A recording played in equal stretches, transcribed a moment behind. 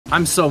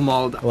I'm so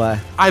mauled.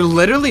 Why? I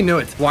literally knew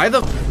it. Why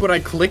the f would I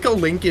click a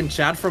link in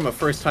chat from a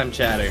first-time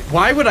chatter?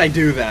 Why would I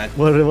do that?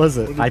 What was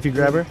it? IP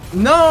grabber?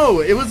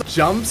 No, it was a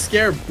jump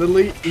scare.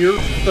 Literally ear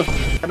the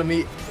f out of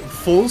me.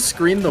 Full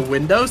screen the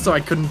window so I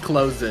couldn't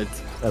close it.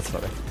 That's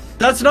funny.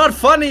 That's not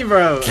funny,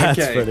 bro. That's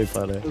okay. pretty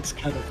funny. It's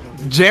kind of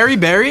funny. Jerry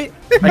Berry?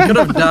 I could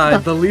have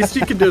died. The least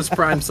you can do is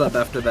prime sub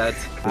after that.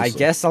 I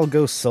guess I'll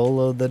go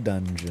solo the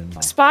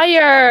dungeon.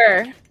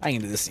 Spire. I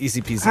can do this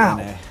easy peasy.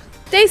 Ow.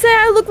 They say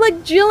I look like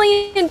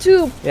Jillian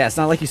too. Yeah, it's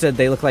not like you said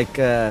they look like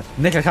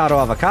Nikocado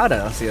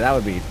Avocado. See, that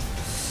would be...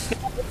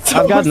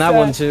 I've gotten that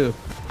one too.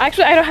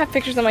 Actually, I don't have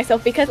pictures of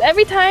myself because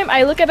every time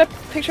I look at a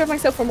picture of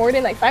myself for more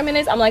than like 5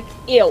 minutes, I'm like,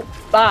 ew,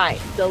 bye,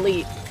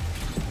 delete.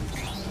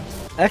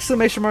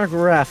 Exclamation mark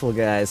raffle,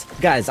 guys.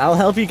 Guys, I'll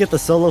help you get the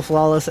solo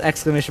flawless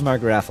exclamation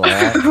mark raffle,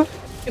 alright?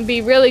 And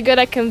be really good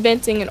at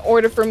convincing in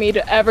order for me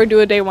to ever do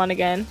a day one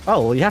again.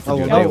 Oh, well, you have to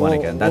do day one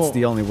again. That's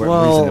the only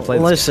reason to play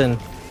this listen.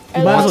 game.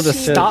 You might as well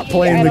just stop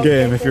playing the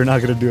game if you're not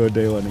going to do a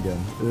day one again.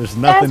 There's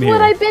nothing here.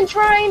 That's what I've been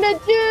trying to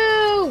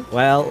do!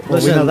 Well,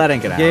 we know that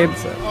ain't going to happen,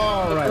 so.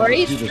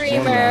 Great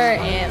streamer,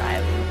 and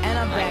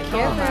I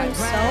care for him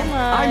so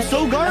much. I'm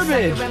so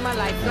garbage!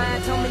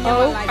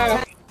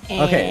 Oh,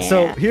 Okay,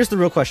 so here's the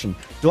real question.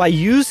 Do I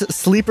use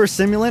Sleeper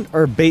Simulant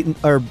or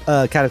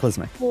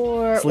Cataclysmic?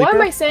 What Sleeper?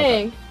 am I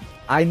saying?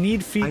 I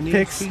need feet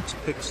pics.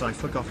 I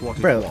forgot what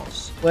Bro, it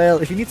was. well,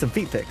 if you need some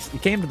feet pics, you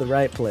came to the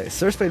right place.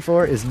 Surfspade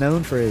 4 is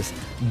known for his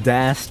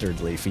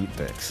dastardly feet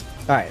pics.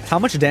 Alright, how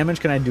much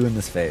damage can I do in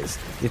this phase?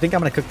 You think I'm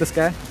going to cook this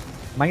guy?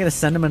 Am I going to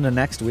send him into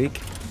next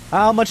week?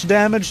 How much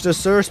damage does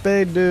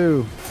Surfspade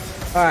do?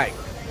 Alright,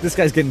 this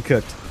guy's getting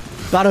cooked.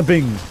 Bada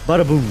bing,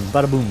 bada boom,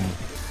 bada boom.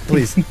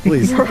 Please,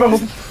 please.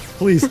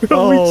 Please.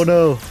 Oh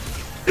no.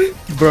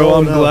 Bro,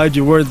 I'm glad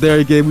you weren't there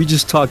again. We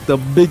just talked the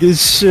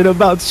biggest shit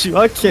about you.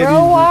 I can't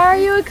Bro, why are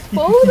you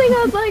exposing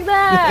us like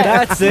that?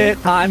 That's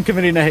it. I'm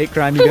committing a hate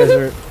crime. You guys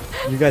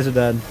are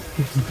done.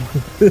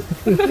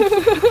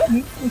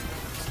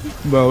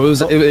 Bro,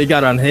 it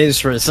got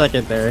unhinged for a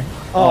second there.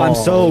 Oh, I'm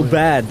so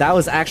bad. That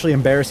was actually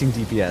embarrassing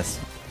DPS.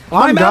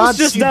 My Oh, mouse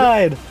just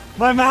died.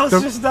 My mouse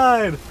just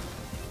died.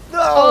 No.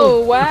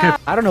 Oh, wow. Okay.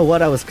 I don't know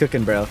what I was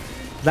cooking, bro.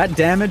 That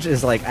damage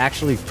is like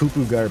actually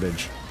poo-poo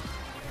garbage.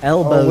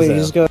 Elbows. Oh, wait,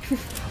 he's good.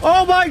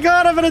 Oh my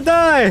god, I'm gonna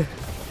die!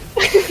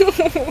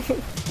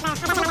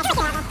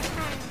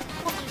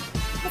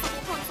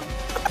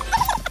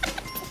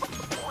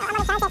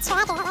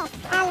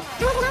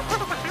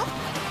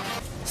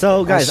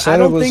 So guys, I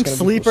don't think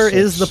Sleeper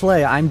is the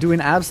play. I'm doing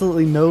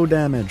absolutely no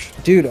damage.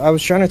 Dude, I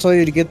was trying to tell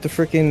you to get the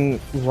freaking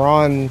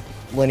Ron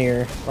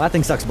linear. Well, that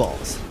thing sucks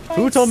balls.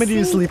 Who told me to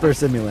use Sleeper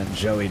Simulant?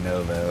 Joey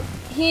Novo.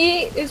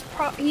 He is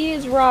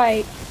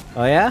right.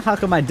 Oh yeah? How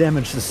come I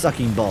damage the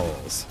sucking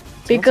balls?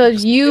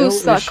 Because you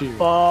skill suck issue.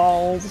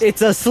 balls.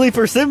 It's a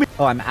Sleeper Simulant.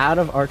 Oh, I'm out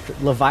of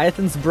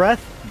Leviathan's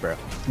breath? Bro,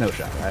 no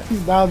shot, right?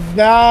 Now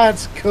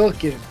that's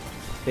cooking.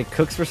 It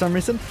cooks for some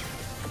reason?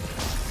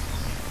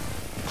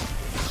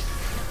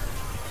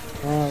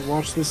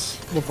 Watch this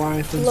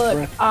Leviathan's Look,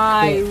 breath.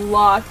 I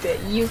locked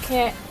it. You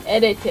can't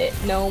edit it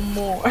no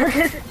more.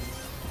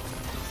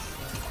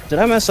 Did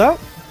I mess up?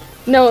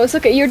 No, it's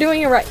okay. You're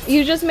doing it right.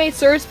 You just made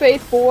Surfspade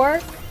 4.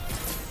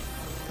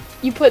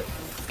 You put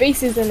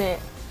spaces in it.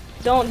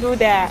 Don't do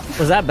that.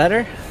 Was that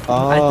better?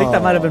 I think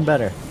that might have been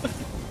better.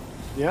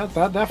 Yeah,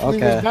 that definitely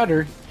Okay. was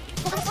better.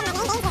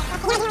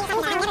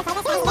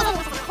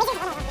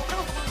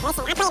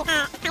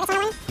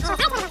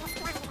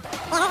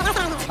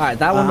 Alright,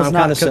 that one was I'm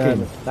not kinda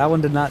cooking. sad. That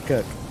one did not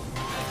cook.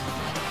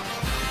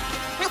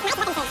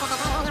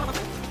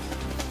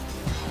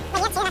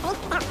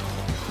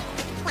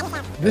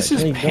 This There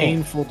is you go.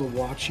 painful to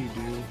watch you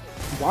do.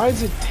 Why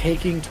is it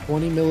taking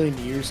 20 million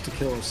years to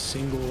kill a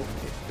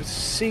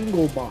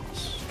single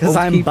boss? Because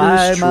I'm Keeper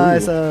by is true.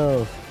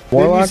 myself. Did you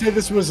Warlock? say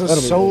this was a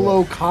That'll be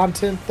solo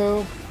content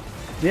though?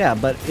 Yeah,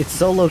 but it's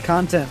solo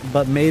content,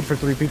 but made for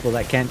 3 people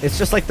that can't. It's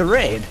just like the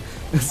raid.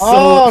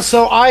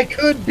 So I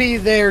could be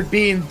there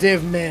being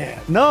div man.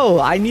 No,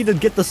 I need to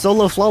get the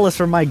solo flawless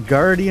for my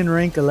Guardian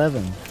rank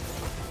 11.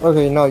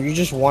 Okay, no, you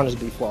just wanted to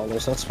be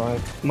flawless. That's fine.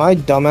 My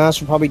dumbass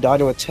would probably die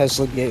to a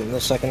Tesla gate in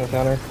the second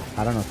encounter.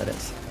 I don't know what that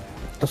is.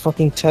 The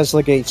fucking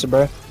Tesla gates,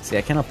 bro. See,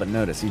 I can't help but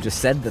notice. You just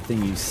said the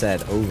thing you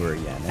said over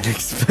again and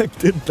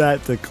expected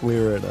that to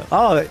clear it up.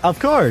 Oh, of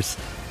course!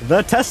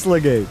 The Tesla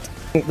gate!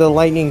 The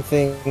lightning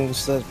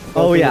things that.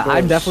 Oh open yeah, the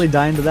I'm doors. definitely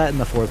dying to that in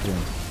the 4th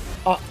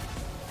room.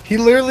 He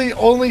literally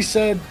only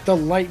said the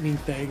lightning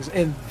things,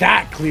 and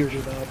that cleared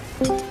it up.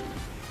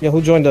 Yeah,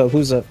 who joined up?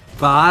 Who's that?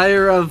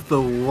 Fire of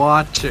the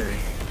Watcher.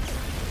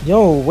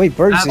 Yo, wait,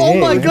 Birdsy. Oh hey.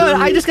 my god,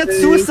 I just got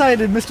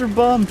suicided, Mr.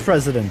 Bomb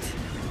President.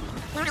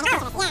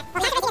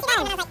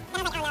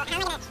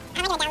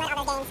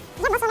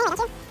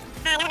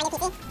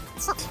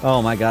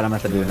 Oh my god, I'm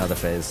gonna have to do another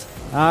phase.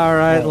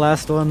 Alright,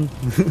 last one.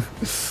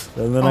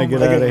 And then I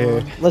get out of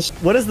here.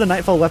 What is the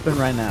Nightfall weapon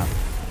right now?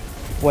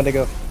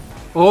 Wendigo.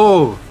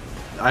 Oh,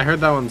 I heard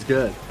that one's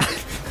good.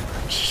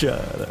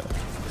 Shut up.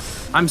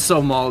 I'm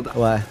so mauled.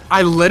 Why?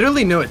 I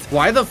literally knew it.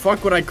 Why the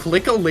fuck would I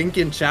click a link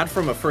in chat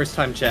from a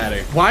first-time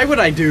chatter? Why would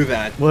I do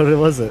that? What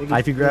was it?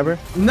 IP grabber?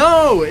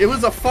 No, it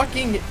was a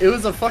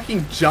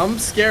fucking jump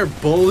scare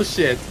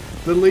bullshit.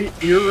 Literally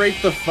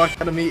earrate the fuck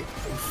out of me.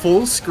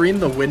 Full screen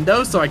the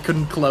window so I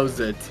couldn't close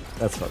it.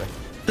 That's funny.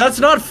 That's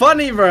not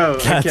funny, bro.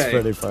 That's okay.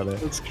 pretty funny.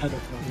 It's kind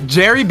of funny.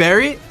 Jerry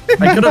Berry?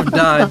 I could have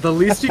died. The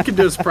least you could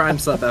do is prime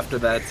sub after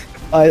that.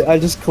 I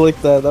just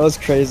clicked that. That was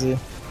crazy.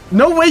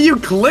 No way you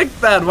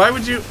clicked that. Why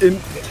would you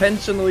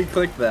intentionally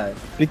click that?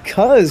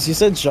 Because you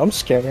said jump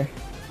scare.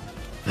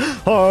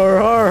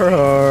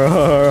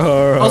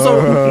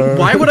 Also,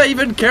 why would I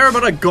even care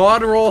about a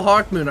god roll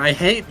Hawkmoon? I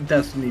hate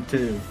Destiny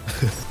 2.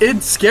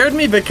 It scared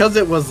me because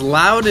it was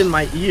loud in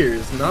my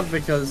ears, not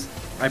because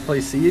I play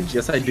Siege.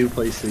 Yes, I do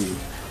play Siege.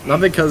 Not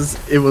because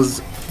it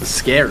was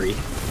scary,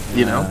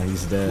 you know?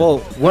 He's dead. Well,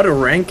 What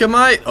rank am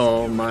I?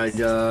 Oh my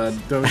god,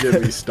 don't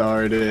get me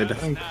started.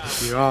 Oh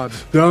God.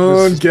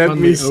 Don't get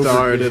on me the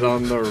started overview.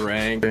 on the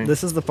rank.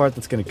 This is the part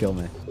that's gonna kill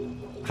me.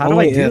 How do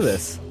Only I do if.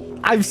 this?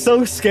 I'm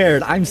so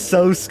scared. I'm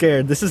so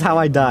scared. This is how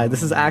I die.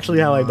 This is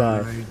actually how I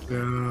die. My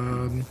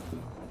God.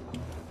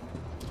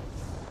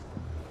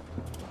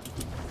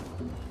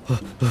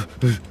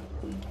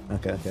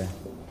 Okay.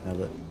 Now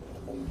look.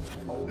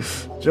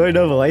 Joey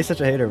Nova, why are you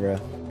such a hater, bro?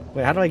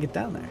 Wait, how do I get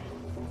down there?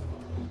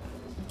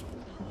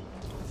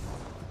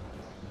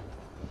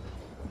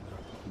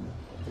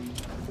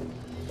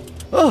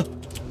 Oh!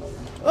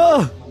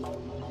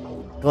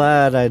 Oh!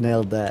 Glad I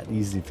nailed that.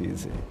 Easy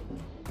peasy.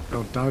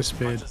 Don't die,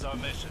 Spade.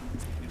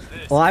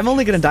 Well, I'm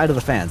only gonna die to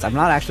the fans. I'm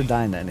not actually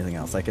dying to anything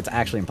else. Like, it's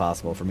actually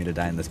impossible for me to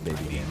die in this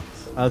baby game.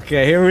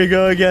 Okay, here we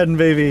go again,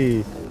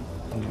 baby!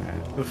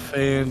 Alright. The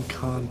fan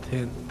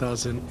content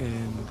doesn't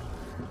end.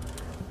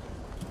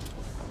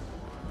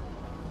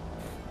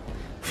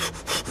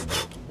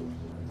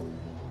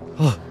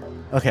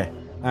 Okay,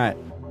 alright.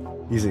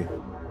 Easy.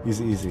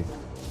 Easy.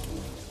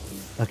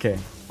 Okay.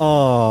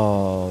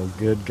 Oh,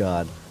 good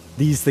God.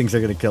 These things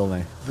are gonna kill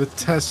me. The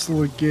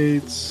Tesla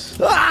gates.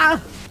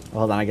 Ah!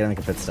 Hold on, I gotta make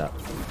a pit stop.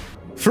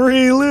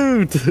 Free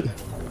loot!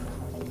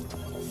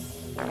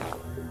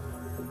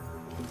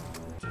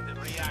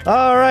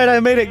 Alright, I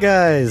made it,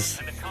 guys!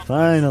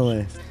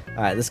 Finally.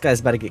 Alright, this guy's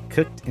about to get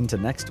cooked into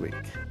next week.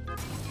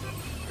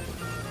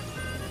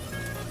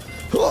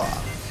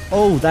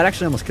 Oh, that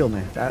actually almost killed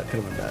me. That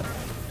could have been bad.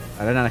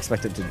 I did not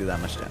expect it to do that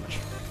much damage.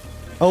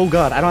 Oh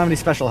god, I don't have any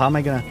special. How am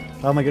I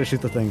gonna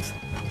shoot the things?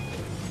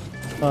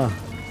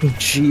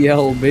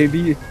 GL,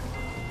 baby.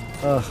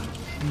 Ugh.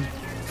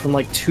 From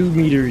like 2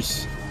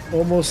 meters.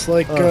 Almost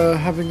like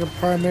having a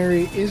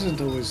primary isn't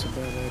always a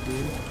bad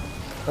idea.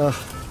 Ugh.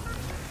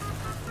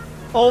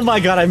 Oh my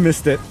god, I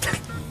missed it.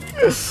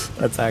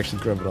 That's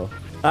actually criminal.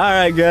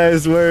 Alright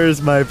guys,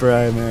 where's my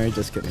primary?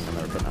 Just kidding, I'm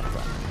never putting out a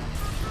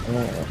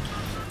primary.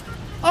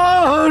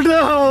 Oh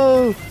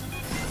no!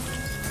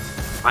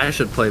 I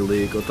should play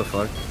League, what the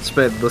fuck?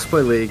 Spade, let's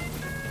play League.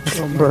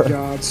 Oh my Bruh.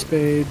 God,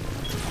 Spade.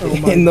 Oh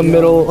my in the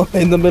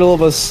God. middle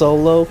of a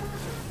solo.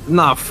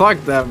 Nah, fuck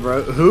that,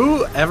 bro.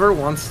 Who ever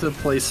wants to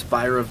play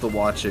Spire of the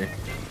Watcher?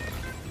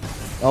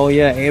 Oh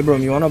yeah,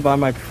 Abram, you wanna buy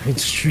my print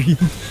stream?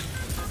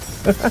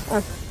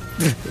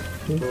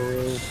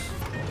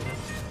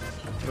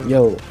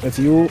 Yo, if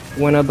you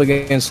went up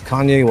against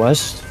Kanye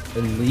West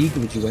in League,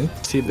 would you win?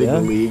 Is he a big Yeah.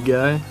 League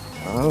guy?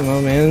 I don't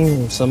know,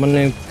 man. Someone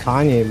named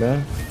Kanye,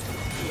 man.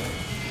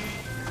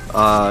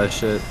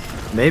 Shit.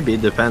 Maybe,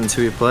 depends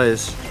who he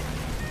plays.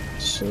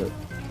 Shit.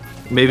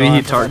 Maybe Oh, I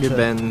he forgot target to-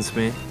 bans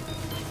me.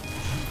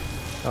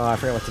 Oh, I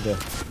forgot what to do.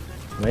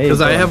 Maybe,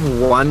 Because I bro. have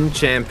one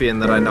champion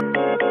that I know.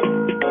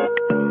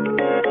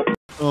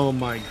 Oh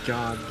my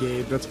God,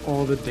 Gabe, that's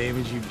all the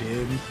damage you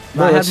did.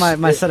 No, I had it's-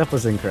 my setup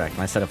was incorrect.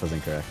 My setup was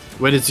incorrect.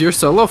 Wait, is your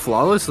solo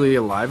flawlessly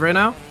alive right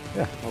now?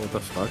 Yeah. Oh, what the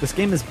fuck? This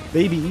game is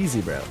baby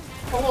easy, bro.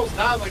 Almost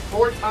died like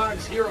 4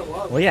 times here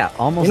alone. Well, yeah,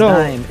 almost You know-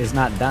 dying is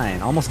not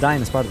dying. Almost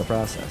dying is part of the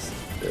process.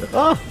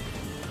 Oh!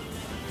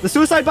 The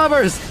suicide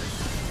bombers!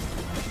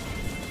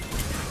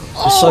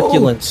 The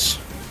succulents.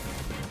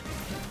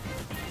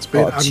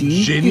 Spade, Oh, I'm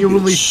gee.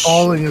 genuinely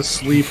falling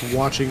asleep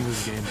watching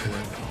this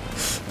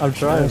gameplay. I'm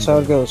trying. That's how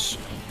it goes.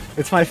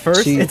 It's my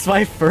first. See- It's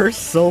my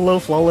first solo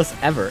flawless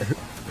ever.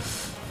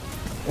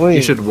 Wait,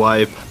 You should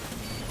wipe.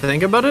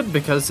 Think about it,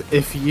 because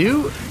if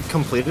you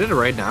completed it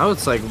right now,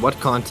 it's like, what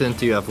content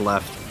do you have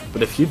left?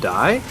 But if you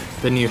die,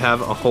 then you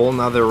have a whole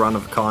nother run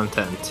of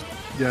content.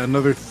 Yeah,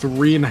 another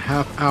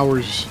 3.5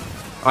 hours.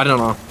 I don't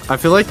know. I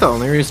feel like the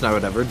only reason I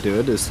would ever do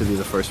it is to be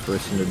the first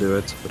person to do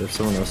it. But if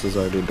someone else has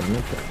already done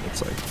it, then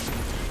it's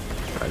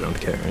like, I don't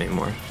care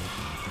anymore.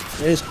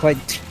 it is quite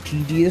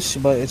tedious,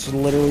 but it's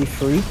literally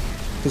free.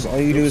 Because all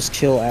you do is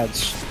kill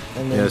ads.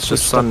 And then Yeah, it's switch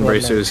just stuff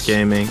right Sunbracers next.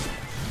 Gaming.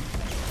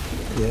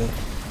 Yeah.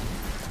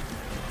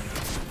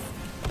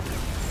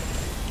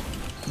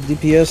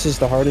 DPS is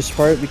the hardest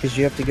part because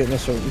you have to get in a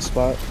certain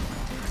spot.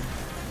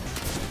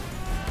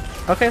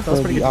 Okay, that was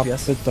for pretty the good.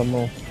 Yes. opposite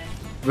demo.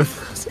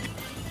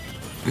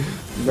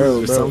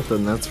 Bro, bro.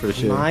 something, that's for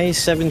sure. My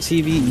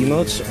 7TV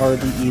emotes are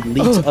the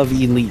elite of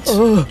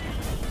elites.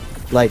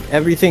 Like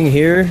everything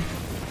here,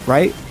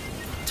 right?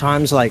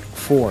 Times like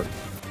 4.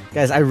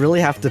 Guys, I really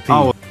have to pee.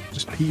 Oh.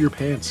 Just pee your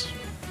pants.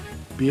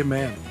 Be a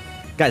man.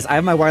 Guys, I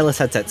have my wireless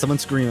headset. Someone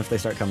scream if they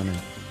start coming in.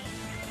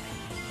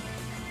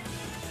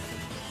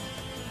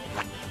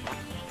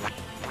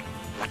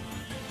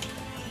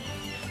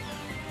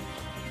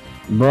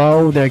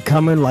 Bro, they're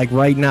coming like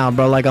right now,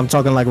 bro. Like I'm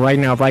talking like right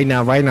now, bro.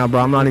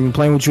 I'm not even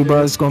playing with you,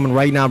 bro. It's coming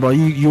right now, bro.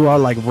 You are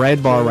like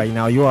red bar right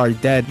now. You are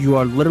dead. You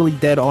are literally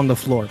dead on the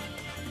floor.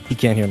 He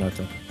can't hear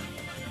nothing.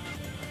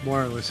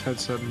 Wireless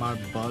headset in my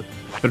butt.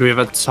 But we have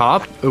a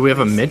top, we have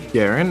a mid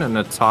Garen and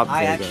a top.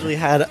 I Veigar. actually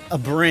had a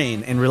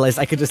brain and realized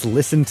I could just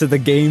listen to the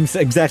games.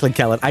 Exactly,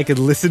 Khaled. I could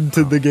listen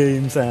to the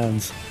game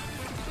sounds.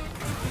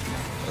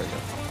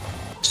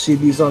 See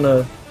these on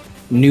a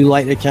new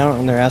light account,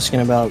 and they're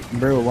asking about,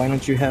 bro, why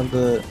don't you have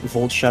the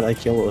Volt Shot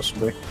Aikilos,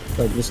 bro?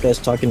 Like this guy's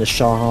talking to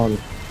Shahan,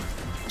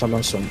 talking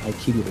about some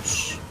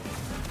Aikilos.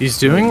 He's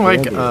doing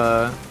like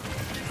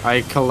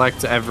I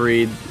collect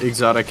every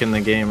exotic in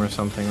the game or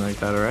something like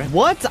that, right?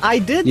 What? I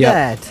did Yeah.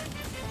 that!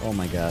 Oh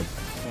my god.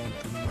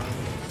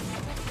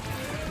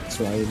 That's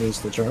why he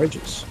needs the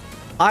charges.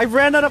 I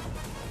ran out of...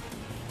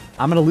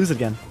 I'm gonna lose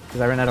again,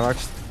 because I ran out of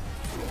arcs.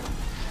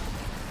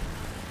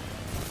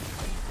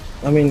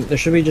 I mean, there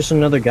should be just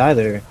another guy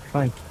there.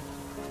 Fine.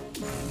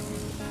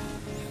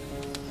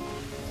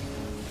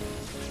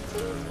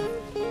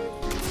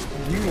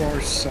 You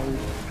are so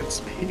at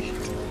speed.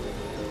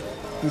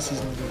 This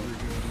is never good.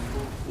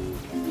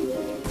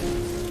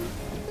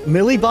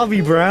 Millie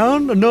Bobby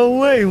Brown? No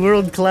way!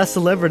 World class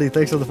celebrity,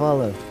 thanks for the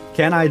follow.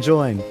 Can I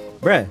join?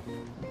 Bruh,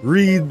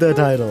 read the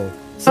title.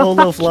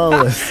 Solo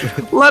Flawless.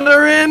 Let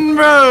her in,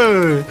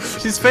 bro!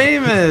 She's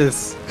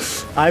famous!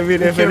 I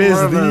mean, if care it is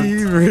more about-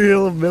 the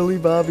real Millie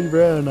Bobby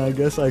Brown, I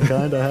guess I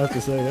kinda have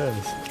to say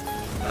yes.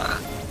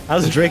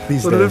 How's Drake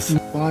these What if- days?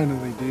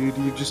 Finally, dude,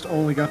 you just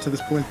only got to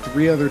this point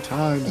 3 other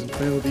times and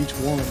failed each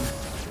one.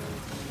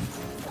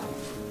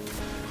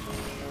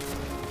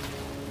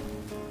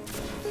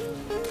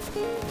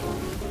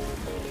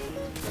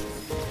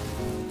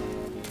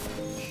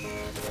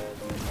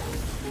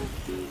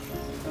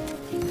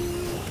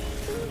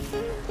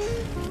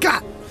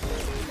 God!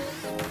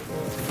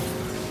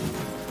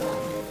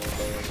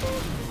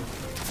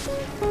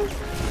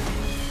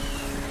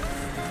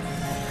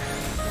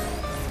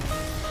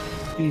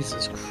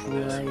 Jesus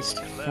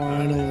Christ,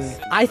 finally.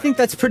 I think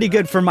that's pretty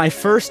good for my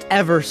first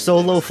ever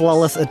solo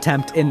flawless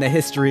attempt in the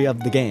history of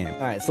the game.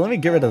 Alright, so let me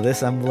get rid of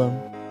this emblem.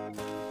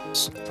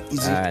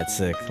 Alright,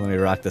 sick. Let me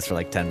rock this for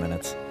like 10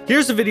 minutes.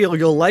 Here's a video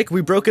you'll like.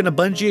 We broke into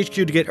Bungie HQ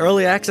to get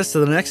early access to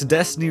the next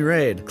Destiny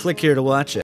raid. Click here to watch it.